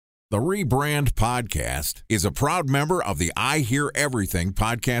The Rebrand podcast is a proud member of the I Hear Everything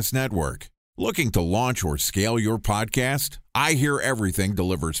podcast network. Looking to launch or scale your podcast? I Hear Everything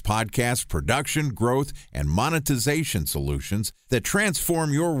delivers podcast production, growth, and monetization solutions that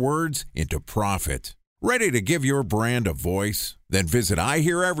transform your words into profit. Ready to give your brand a voice? Then visit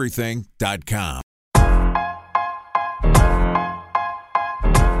iheareverything.com.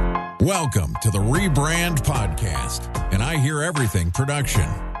 Welcome to the Rebrand podcast, an I Hear Everything production.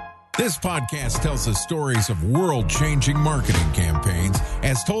 This podcast tells the stories of world-changing marketing campaigns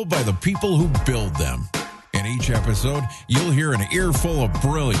as told by the people who build them. In each episode, you'll hear an earful of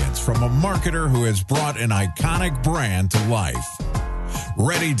brilliance from a marketer who has brought an iconic brand to life.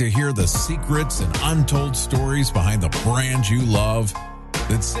 Ready to hear the secrets and untold stories behind the brand you love?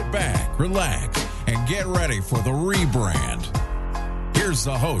 Then sit back, relax, and get ready for the Rebrand. Here's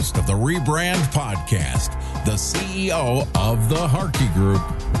the host of the Rebrand podcast, the CEO of the Harkey Group,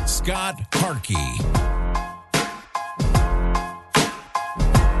 Scott Harkey.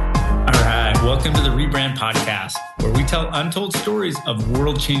 All right, welcome to the Rebrand podcast, where we tell untold stories of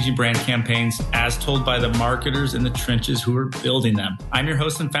world-changing brand campaigns as told by the marketers in the trenches who are building them. I'm your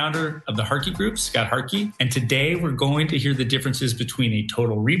host and founder of the Harkey Group, Scott Harkey, and today we're going to hear the differences between a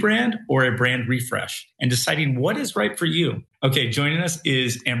total rebrand or a brand refresh and deciding what is right for you. Okay, joining us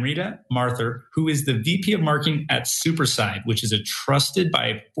is Amrita Mathur, who is the VP of Marketing at Superside, which is a trusted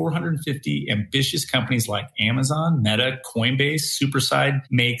by 450 ambitious companies like Amazon, Meta, Coinbase. Superside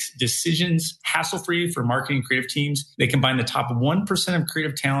makes decisions hassle-free for marketing creative teams. They combine the top 1% of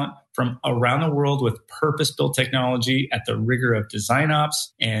creative talent from around the world with purpose-built technology at the rigor of design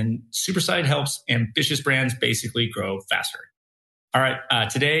ops, and Superside helps ambitious brands basically grow faster. All right,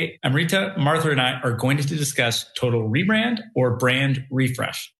 today, Amrita, Mathur, and I are going to discuss total rebrand or brand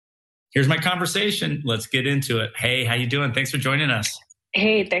refresh. Here's my conversation. Let's get into it. Hey, how you doing? Thanks for joining us.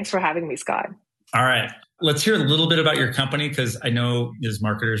 Hey, thanks for having me, Scott. All right, let's hear a little bit about your company, because I know as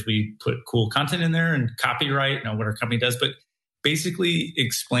marketers, we put cool content in there and copyright, what our company does, but basically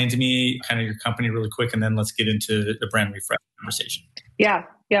explain to me kind of your company really quick, and then let's get into the brand refresh conversation. Yeah,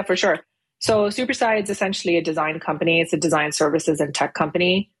 for sure. So Superside is essentially a design company. It's a design services and tech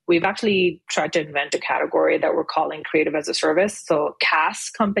company. We've actually tried to invent a category that we're calling creative as a service. So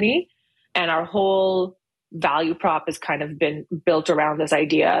CaaS company. And our whole value prop has kind of been built around this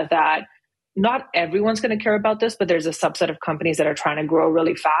idea that not everyone's going to care about this, but there's a subset of companies that are trying to grow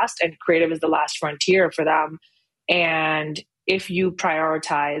really fast, and creative is the last frontier for them. And if you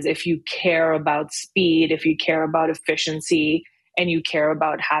prioritize, if you care about speed, if you care about efficiency, and you care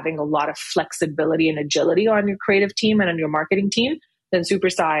about having a lot of flexibility and agility on your creative team and on your marketing team, then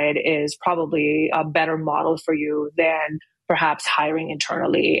Superside is probably a better model for you than perhaps hiring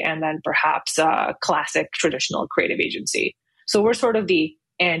internally and then perhaps a classic traditional creative agency. So we're sort of the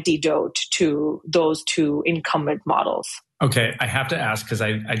antidote to those two incumbent models. Okay, I have to ask, because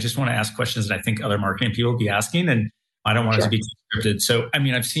I just want to ask questions that I think other marketing people will be asking, and I don't want it to be scripted. So,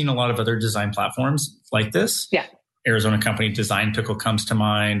 I've seen a lot of other design platforms like this. Yeah. Arizona company Design Pickle comes to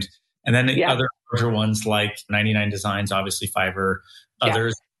mind. And then the other larger ones like 99 Designs, obviously Fiverr.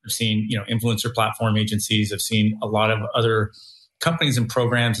 Others I've seen, influencer platform agencies. I've seen a lot of other companies and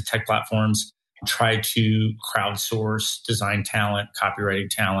programs and tech platforms try to crowdsource design talent, copywriting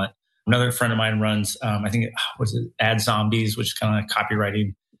talent. Another friend of mine runs, Ad Zombies, which is kind of like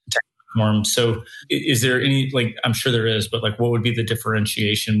copywriting tech platform. So is there any, I'm sure there is, but what would be the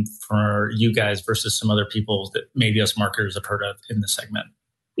differentiation for you guys versus some other people that maybe us marketers have heard of in the segment?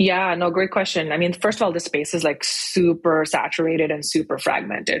 Yeah, no, great question. First of all, the space is super saturated and super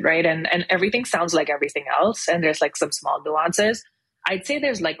fragmented, right? And everything sounds like everything else. And there's some small nuances. I'd say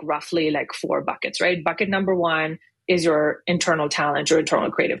there's roughly 4 buckets, right? Bucket number 1 is your internal talent, your internal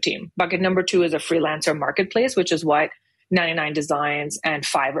creative team. Bucket number 2 is a freelancer marketplace, which is what 99 Designs and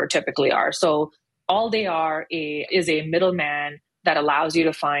Fiverr typically are. So all they are is a middleman that allows you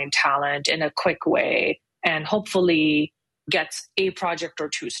to find talent in a quick way and hopefully gets a project or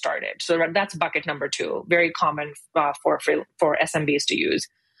 2 started. So that's bucket number 2, very common for SMBs to use.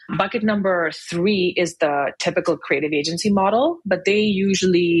 Bucket number 3 is the typical creative agency model, but they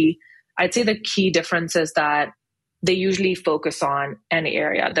usually, I'd say the key difference is that they usually focus on an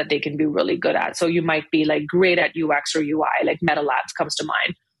area that they can be really good at. So you might be great at UX or UI, Meta Labs comes to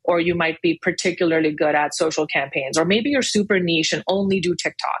mind, or you might be particularly good at social campaigns, or maybe you're super niche and only do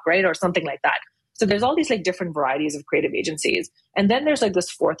TikTok, right? Or something like that. So there's all these different varieties of creative agencies. And then there's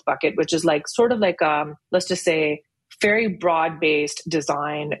this 4th bucket, which is let's just say very broad-based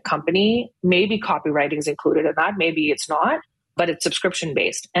design company. Maybe copywriting is included in that. Maybe it's not, but it's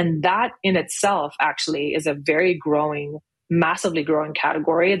subscription-based. And that in itself actually is a very growing massively growing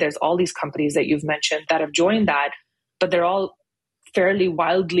category. There's all these companies that you've mentioned that have joined that, but they're all fairly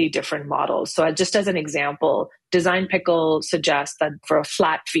wildly different models. So just as an example, Design Pickle suggests that for a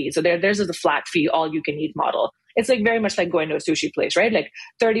flat fee, so theirs is a flat fee, all you can eat model. It's like very much like going to a sushi place, right? Like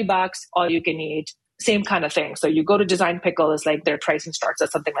 $30, all you can eat, same kind of thing. So you go to Design Pickle, is like their pricing starts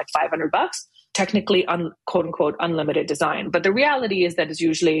at something like $500, technically quote unquote unlimited design. But the reality is that it's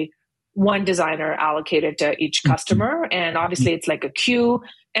usually one designer allocated to each customer. And obviously it's like a queue.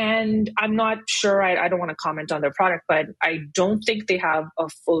 And I'm not sure, I don't want to comment on their product, but I don't think they have a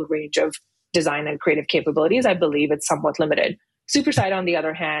full range of design and creative capabilities. I believe it's somewhat limited. Superside, on the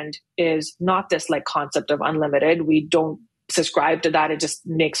other hand, is not this like concept of unlimited. We don't subscribe to that. It just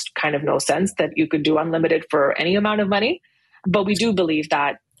makes kind of no sense that you could do unlimited for any amount of money. But we do believe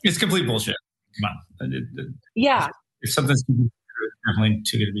that it's complete bullshit. Come on. Yeah. If something's definitely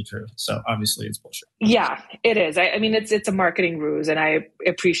too good to be true. So obviously it's bullshit. Yeah, it is. I mean, it's a marketing ruse, and I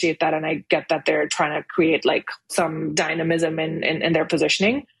appreciate that. And I get that they're trying to create like some dynamism in their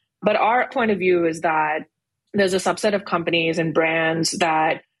positioning. But our point of view is that there's a subset of companies and brands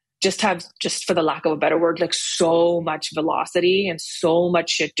that just have, just for the lack of a better word, like so much velocity and so much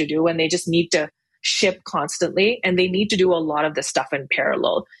shit to do. And they just need to ship constantly, and they need to do a lot of this stuff in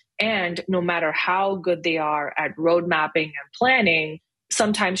parallel. And no matter how good they are at road mapping and planning,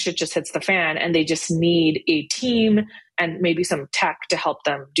 sometimes shit just hits the fan and they just need a team and maybe some tech to help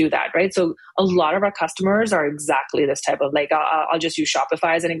them do that, right? So a lot of our customers are exactly this type of like, I'll just use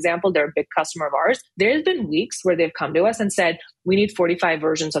Shopify as an example. They're a big customer of ours. There's been weeks where they've come to us and said, we need 45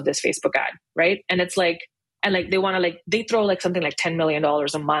 versions of this Facebook ad, right? And it's like, and like they want to like, they throw like something like $10 million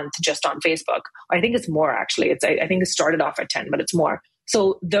a month just on Facebook. I think it's more actually. I think it started off at 10, but it's more.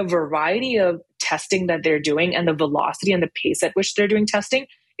 So the variety of testing that they're doing and the velocity and the pace at which they're doing testing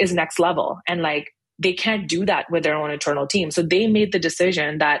is next level. And like, they can't do that with their own internal team. So they made the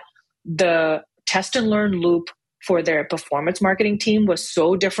decision that the test and learn loop for their performance marketing team was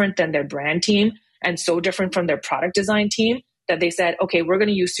so different than their brand team and so different from their product design team that they said, okay, we're going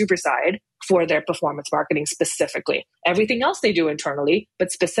to use Superside for their performance marketing specifically. Everything else they do internally,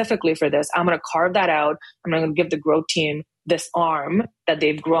 but specifically for this, I'm going to carve that out. I'm going to give the growth team this arm that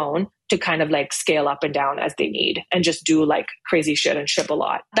they've grown to kind of like scale up and down as they need and just do like crazy shit and ship a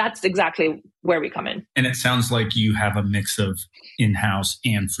lot. That's exactly where we come in. And it sounds like you have a mix of in-house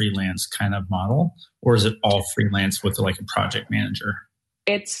and freelance kind of model, or is it all freelance with like a project manager?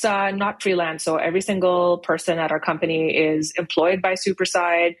 It's not freelance. So every single person at our company is employed by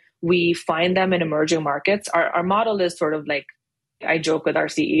Superside. We find them in emerging markets. Our model is sort of like, I joke with our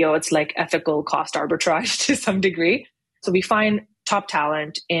CEO, it's like ethical cost arbitrage to some degree. So we find top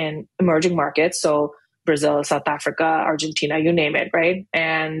talent in emerging markets. So Brazil, South Africa, Argentina, you name it, right?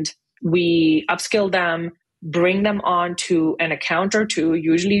 And we upskill them, bring them on to an account or two,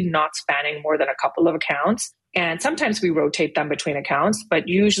 usually not spanning more than a couple of accounts. And sometimes we rotate them between accounts, but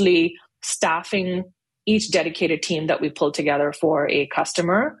usually staffing each dedicated team that we pull together for a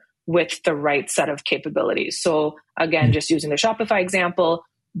customer with the right set of capabilities. So again, just using the Shopify example,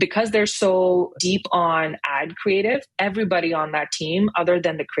 because they're so deep on ad creative, everybody on that team, other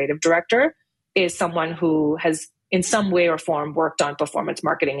than the creative director, is someone who has in some way or form worked on performance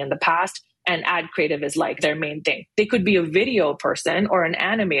marketing in the past. And ad creative is like their main thing. They could be a video person or an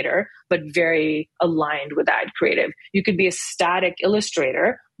animator, but very aligned with ad creative. You could be a static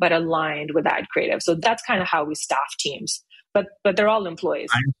illustrator, but aligned with ad creative. So that's kind of how we staff teams. But they're all employees.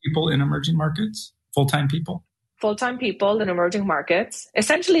 People in emerging markets? Full-time people? Full-time people in emerging markets.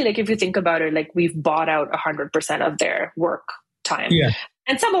 Essentially, like if you think about it, like we've bought out 100% of their work time. Yeah.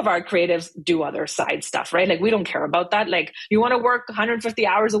 And some of our creatives do other side stuff, right? Like we don't care about that. Like you want to work 150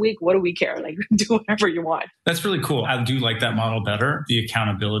 hours a week, what do we care? Like do whatever you want. That's really cool. I do like that model better. The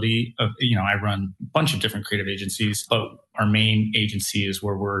accountability of, I run a bunch of different creative agencies, but our main agency is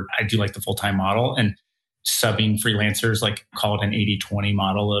where I do like the full-time model and subbing freelancers, like call it an 80-20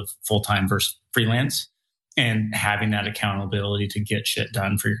 model of full-time versus freelance. And having that accountability to get shit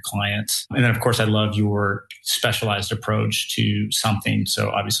done for your clients. And then, of course, I love your specialized approach to something. So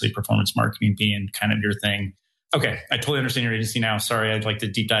obviously, performance marketing being kind of your thing. Okay, I totally understand your agency now. Sorry, I'd like to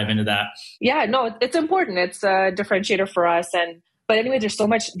deep dive into that. Yeah, no, it's important. It's a differentiator for us. But anyway, there's so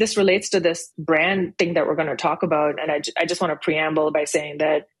much, this relates to this brand thing that we're going to talk about. And I just want to preamble by saying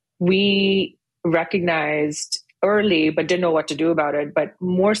that we recognized early, but didn't know what to do about it. But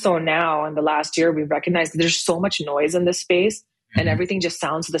more so now in the last year, we've recognized that there's so much noise in this space and everything just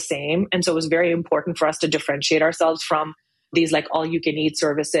sounds the same. And so it was very important for us to differentiate ourselves from these like all you can eat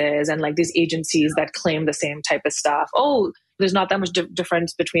services and like these agencies that claim the same type of stuff. Oh, there's not that much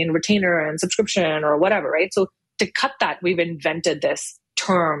difference between retainer and subscription or whatever, right? So to cut that, we've invented this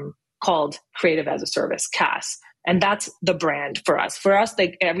term called creative as a service, CAS. And that's the brand for us. For us,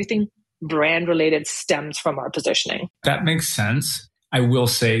 like everything brand related stems from our positioning. That makes sense. I will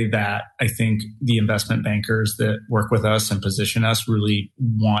say that I think the investment bankers that work with us and position us really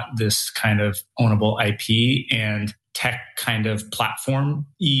want this kind of ownable IP and tech kind of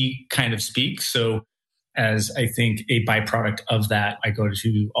platform-y kind of speak. So as I think a byproduct of that, I go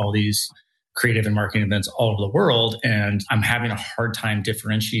to all these creative and marketing events all over the world, and I'm having a hard time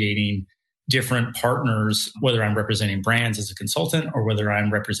differentiating different partners, whether I'm representing brands as a consultant or whether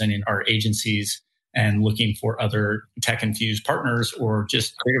I'm representing our agencies and looking for other tech-infused partners or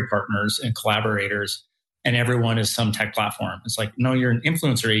just creative partners and collaborators. And everyone is some tech platform. It's like, no, you're an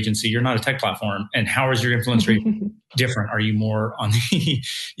influencer agency. You're not a tech platform. And how is your influencer different? Are you more on the,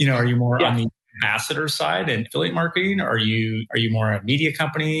 on the ambassador side and affiliate marketing? Are you more a media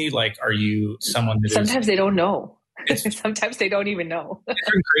company? Like, are you someone that sometimes they don't know. Sometimes they don't even know. It's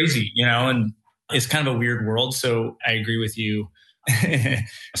pretty crazy, and it's kind of a weird world. So I agree with you.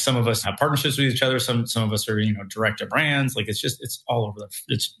 Some of us have partnerships with each other. Some of us are, direct to brands. Like it's all over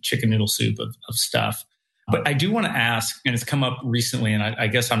it's chicken noodle soup of stuff. But I do want to ask, and it's come up recently, and I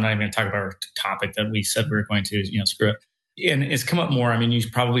guess I'm not even going to talk about our topic that we said we were going to, screw it. And it's come up more. I mean, you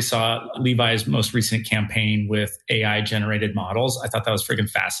probably saw Levi's most recent campaign with AI generated models. I thought that was freaking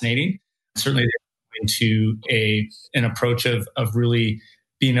fascinating. Certainly they're into an approach of really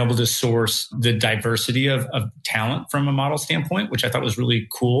being able to source the diversity of talent from a model standpoint, which I thought was really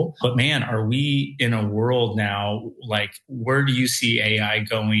cool. But man, are we in a world now, like, where do you see AI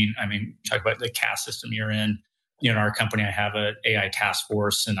going? I mean, talk about the CAS system you're in. In our company, I have an AI task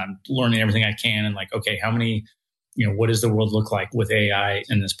force and I'm learning everything I can. And like, okay, how many, what does the world look like with AI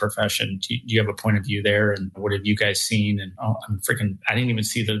in this profession? Do you have a point of view there? And what have you guys seen? And I didn't even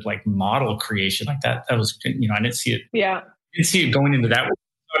see the like model creation like that. That was, I didn't see it. Yeah. I didn't see it going into that.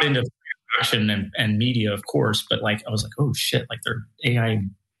 Not into production and media, of course, but like, I was like, oh shit, like they're AI,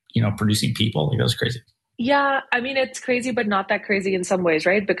 producing people. Like that was crazy. Yeah. I mean, it's crazy, but not that crazy in some ways,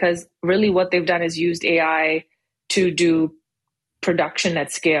 right? Because really what they've done is used AI to do production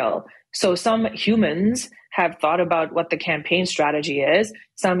at scale. So some humans have thought about what the campaign strategy is.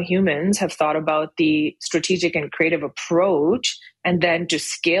 Some humans have thought about the strategic and creative approach, and then to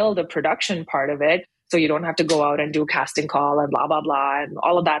scale the production part of it. So you don't have to go out and do a casting call and blah, blah, blah, and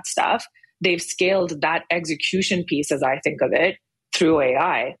all of that stuff. They've scaled that execution piece, as I think of it, through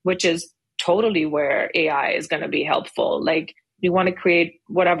AI, which is totally where AI is going to be helpful. Like you want to create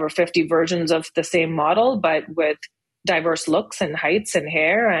 50 versions of the same model, but with diverse looks and heights and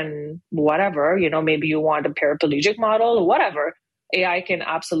hair and whatever, maybe you want a paraplegic model or whatever. AI can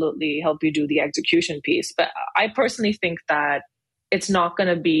absolutely help you do the execution piece. But I personally think that it's not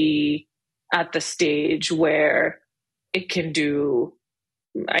going to be at the stage where it can do,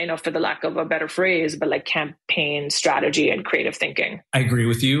 for the lack of a better phrase, but like campaign strategy and creative thinking. I agree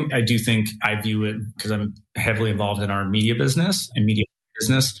with you. I do think I view it because I'm heavily involved in our media business and media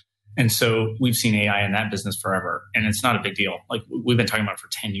business. And so we've seen AI in that business forever. And it's not a big deal. Like we've been talking about it for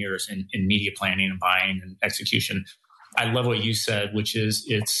 10 years in media planning and buying and execution. I love what you said, which is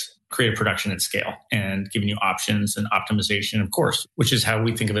it's creative production at scale and giving you options and optimization, of course, which is how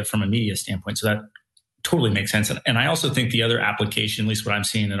we think of it from a media standpoint. So that totally makes sense. And I also think the other application, at least what I'm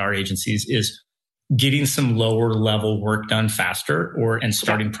seeing in our agencies, is getting some lower level work done faster and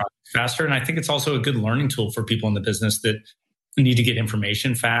starting projects faster. And I think it's also a good learning tool for people in the business that need to get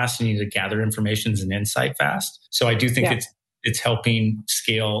information fast, you need to gather information and insight fast. So I do think it's helping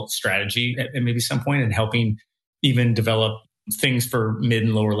scale strategy at maybe some point and helping even develop things for mid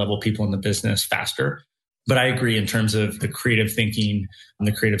and lower level people in the business faster. But I agree in terms of the creative thinking and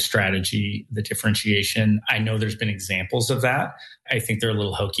the creative strategy, the differentiation. I know there's been examples of that. I think they're a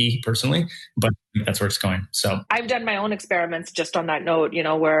little hokey personally, but that's where it's going. So I've done my own experiments just on that note,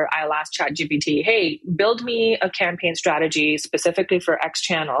 where I'll ask ChatGPT, hey, build me a campaign strategy specifically for X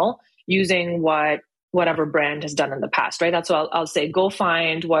channel using whatever brand has done in the past, right? That's what I'll say, go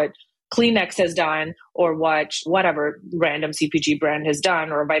find what Kleenex has done or whatever random CPG brand has done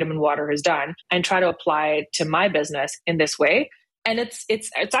or vitamin water has done and try to apply it to my business in this way. And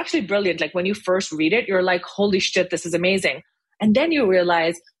it's actually brilliant. Like when you first read it, you're like, holy shit, this is amazing. And then you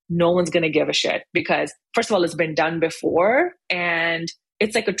realize no one's going to give a shit because first of all, it's been done before and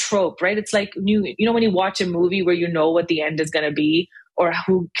it's like a trope, right? It's like, when you watch a movie where you know what the end is going to be or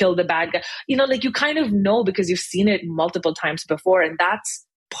who killed the bad guy, like you kind of know because you've seen it multiple times before. And that's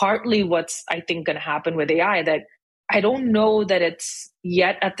partly what's, I think, going to happen with AI, that I don't know that it's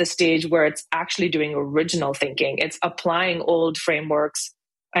yet at the stage where it's actually doing original thinking. It's applying old frameworks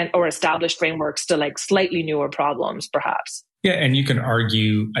or established frameworks to like slightly newer problems, perhaps. Yeah. And you can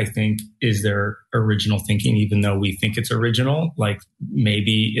argue, I think, is there original thinking, even though we think it's original? Like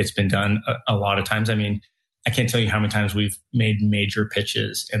maybe it's been done a lot of times. I mean, I can't tell you how many times we've made major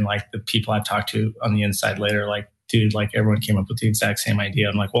pitches and like the people I've talked to on the inside later, like, dude, like everyone came up with the exact same idea.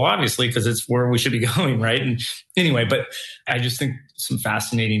 I'm like, well, obviously, because it's where we should be going, right? And anyway, but I just think some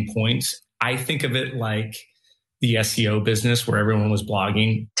fascinating points. I think of it like the SEO business where everyone was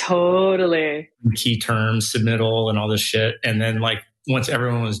blogging. Totally. Key terms, submittal and all this shit. And then like once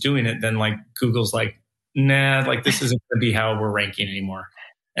everyone was doing it, then like Google's like, nah, like this isn't going to be how we're ranking anymore.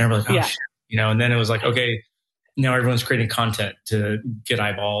 And we're like, oh, shit. And then it was like, okay, now everyone's creating content to get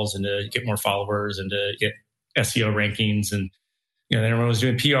eyeballs and to get more followers and to get SEO rankings. And, then everyone was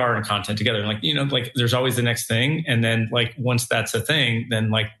doing PR and content together. And like there's always the next thing. And then like, once that's a thing,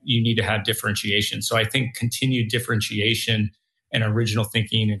 then like you need to have differentiation. So I think continued differentiation and original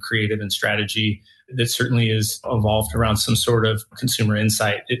thinking and creative and strategy that certainly is evolved around some sort of consumer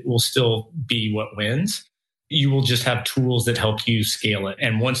insight, it will still be what wins. You will just have tools that help you scale it.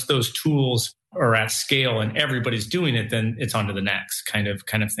 And once those tools are at scale and everybody's doing it, then it's on to the next kind of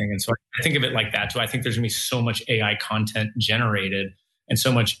thing. And so I think of it like that too. I think there's going to be so much AI content generated and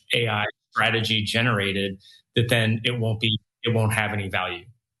so much AI strategy generated that then it won't have any value.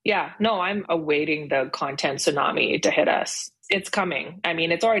 Yeah, no, I'm awaiting the content tsunami to hit us. It's coming. I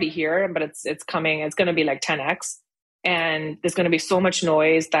mean, it's already here, but it's coming. It's going to be like 10x. And there's going to be so much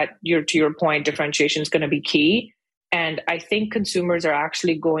noise that to your point, differentiation is going to be key. And I think consumers are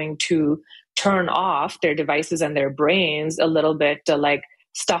actually going to turn off their devices and their brains a little bit to like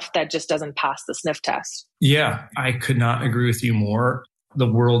stuff that just doesn't pass the sniff test. Yeah, I could not agree with you more.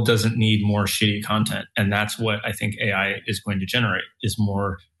 The world doesn't need more shitty content. And that's what I think AI is going to generate, is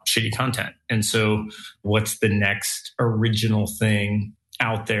more shitty content. And so what's the next original thing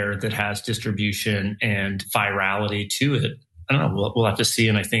out there that has distribution and virality to it? I don't know. We'll have to see.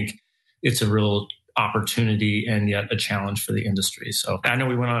 And I think it's a real opportunity and yet a challenge for the industry. So I know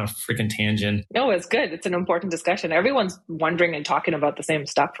we went on a freaking tangent. No, it's good. It's an important discussion. Everyone's wondering and talking about the same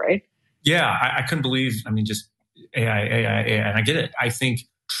stuff, right? Yeah, I couldn't believe, just AI, and I get it. I think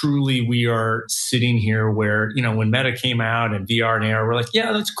truly we are sitting here where, when Meta came out and VR and AR, we're like,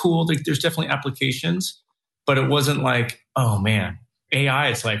 yeah, that's cool. Like, there's definitely applications, but it wasn't like, oh man, AI,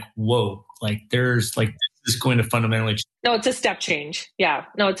 it's like, whoa, like there's like, this is going to fundamentally change. No, it's a step change. Yeah.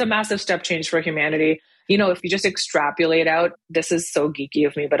 No, it's a massive step change for humanity. If you just extrapolate out, this is so geeky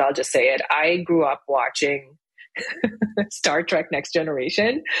of me, but I'll just say it. I grew up watching Star Trek Next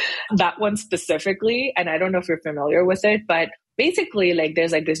Generation, that one specifically. And I don't know if you're familiar with it, but basically like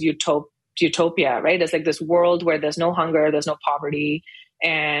there's like this utopia, right? It's like this world where there's no hunger, there's no poverty.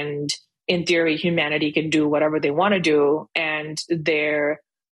 And in theory, humanity can do whatever they want to do. And their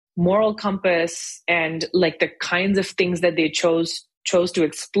moral compass and like the kinds of things that they chose to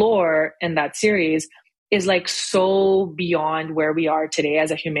explore in that series is like so beyond where we are today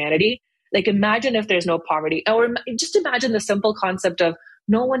as a humanity. Like imagine if there's no poverty, or just imagine the simple concept of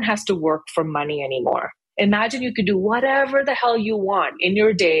no one has to work for money anymore. Imagine you could do whatever the hell you want in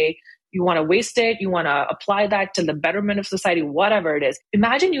your day. You want to waste it. You want to apply that to the betterment of society, whatever it is.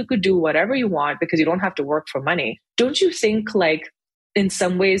 Imagine you could do whatever you want because you don't have to work for money. Don't you think like in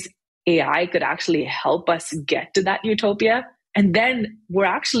some ways AI could actually help us get to that utopia? And then we're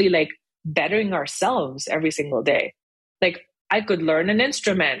actually like bettering ourselves every single day. Like I could learn an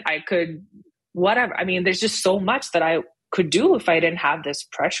instrument. I could whatever. I mean, there's just so much that I could do if I didn't have this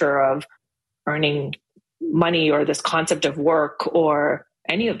pressure of earning money or this concept of work or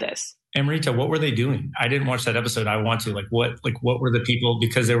any of this. Amrita, what were they doing? I didn't watch that episode. I want to. What were the people,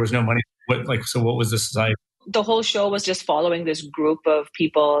 because there was no money? What was the society? The whole show was just following this group of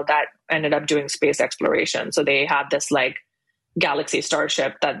people that ended up doing space exploration. So they had this like galaxy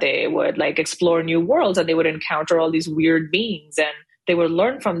starship that they would like explore new worlds, and they would encounter all these weird beings and they would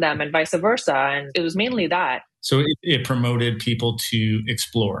learn from them and vice versa. And it was mainly that. So it promoted people to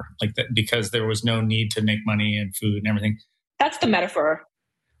explore like that because there was no need to make money and food and everything. That's the metaphor.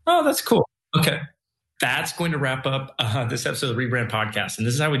 Oh, that's cool. Okay. That's going to wrap up this episode of the Rebrand podcast. And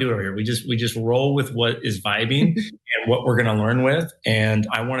this is how we do it over here. We just roll with what is vibing and what we're going to learn with. And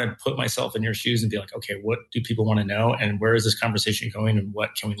I want to put myself in your shoes and be like, okay, what do people want to know? And where is this conversation going? And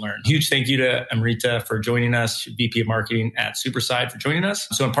what can we learn? Huge thank you to Amrita for joining us, VP of Marketing at Superside, for joining us.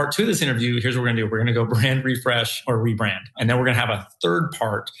 So in part 2 of this interview, here's what we're going to do. We're going to go brand refresh or rebrand. And then we're going to have a third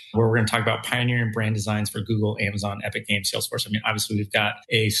part where we're going to talk about pioneering brand designs for Google, Amazon, Epic Games, Salesforce. I mean, obviously we've got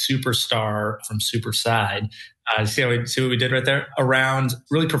a superstar from Superside See what we did right there? Around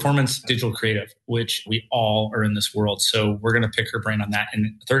really performance digital creative, which we all are in this world. So we're going to pick her brain on that in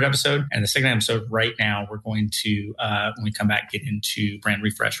the third episode. And the second episode right now, we're going to, when we come back, get into brand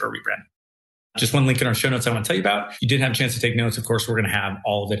refresh or rebrand. Just one link in our show notes I want to tell you about. You did have a chance to take notes. Of course, we're going to have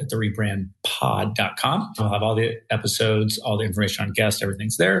all of it at the rebrandpod.com. We'll have all the episodes, all the information on guests,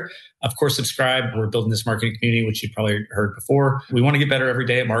 everything's there. Of course, subscribe. We're building this marketing community, which you've probably heard before. We want to get better every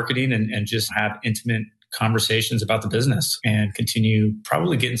day at marketing and just have intimate conversations about the business and continue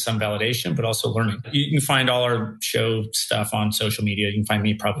probably getting some validation, but also learning. You can find all our show stuff on social media. You can find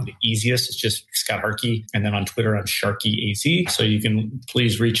me probably the easiest. It's just Scott Harkey. And then on Twitter, I'm SharkyAZ. So you can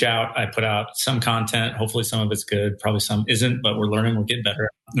please reach out. I put out some content. Hopefully some of it's good. Probably some isn't, but we're learning. We're getting better,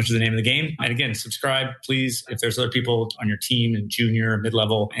 which is the name of the game. And again, subscribe, please. If there's other people on your team in junior,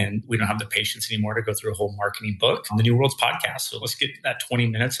 mid-level, and we don't have the patience anymore to go through a whole marketing book, the New Worlds podcast. So let's get that 20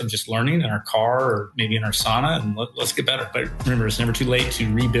 minutes of just learning in our car or maybe in our sauna, and let's get better. But remember, it's never too late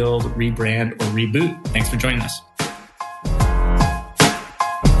to rebuild, rebrand, or reboot. Thanks for joining us.